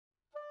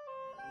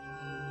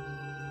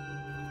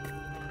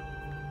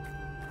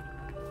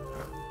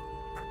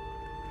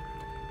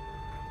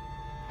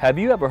Have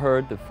you ever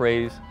heard the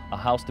phrase, "A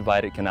house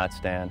divided cannot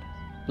stand"?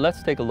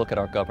 Let's take a look at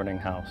our governing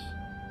house.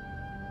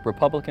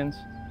 Republicans,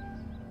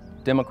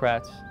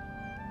 Democrats,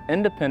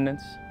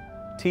 Independents,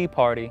 Tea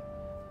Party,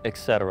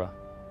 etc.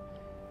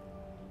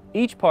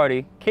 Each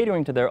party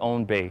catering to their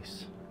own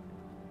base.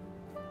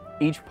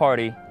 Each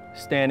party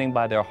standing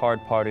by their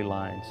hard party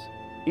lines.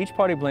 Each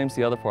party blames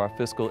the other for our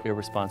fiscal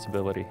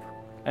irresponsibility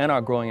and our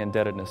growing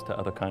indebtedness to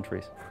other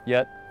countries.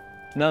 Yet,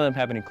 none of them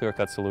have any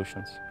clear-cut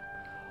solutions.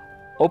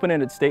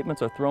 Open-ended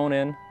statements are thrown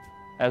in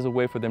as a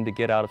way for them to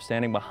get out of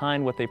standing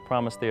behind what they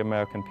promised the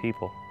American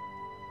people.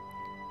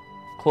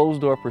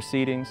 Closed-door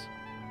proceedings,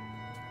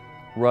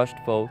 rushed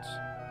votes,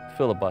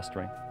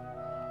 filibustering.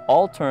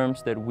 All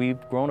terms that we've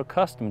grown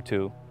accustomed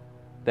to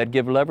that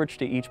give leverage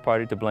to each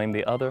party to blame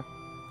the other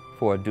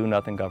for a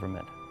do-nothing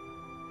government.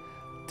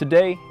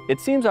 Today, it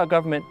seems our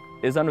government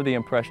is under the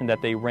impression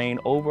that they reign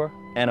over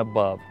and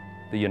above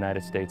the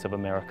United States of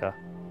America,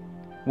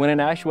 when in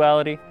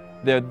actuality,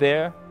 they're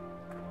there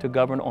to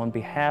govern on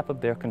behalf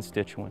of their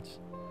constituents,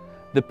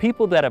 the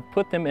people that have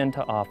put them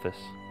into office.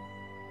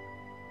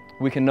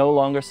 We can no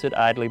longer sit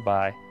idly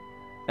by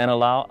and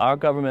allow our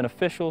government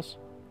officials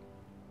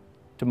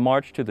to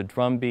march to the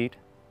drumbeat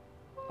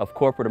of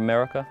corporate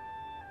America,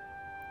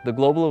 the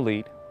global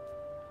elite,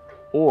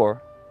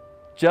 or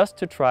just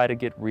to try to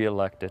get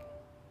reelected.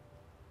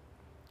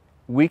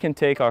 We can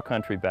take our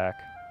country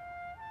back.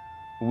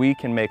 We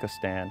can make a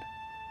stand.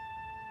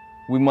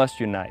 We must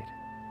unite.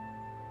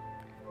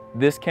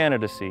 This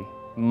candidacy,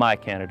 my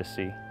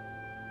candidacy,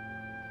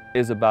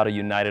 is about a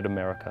united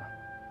America.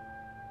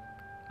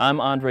 I'm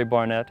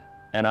Barnett,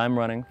 and I'm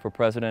running for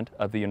President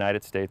of the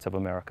United States of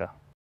America.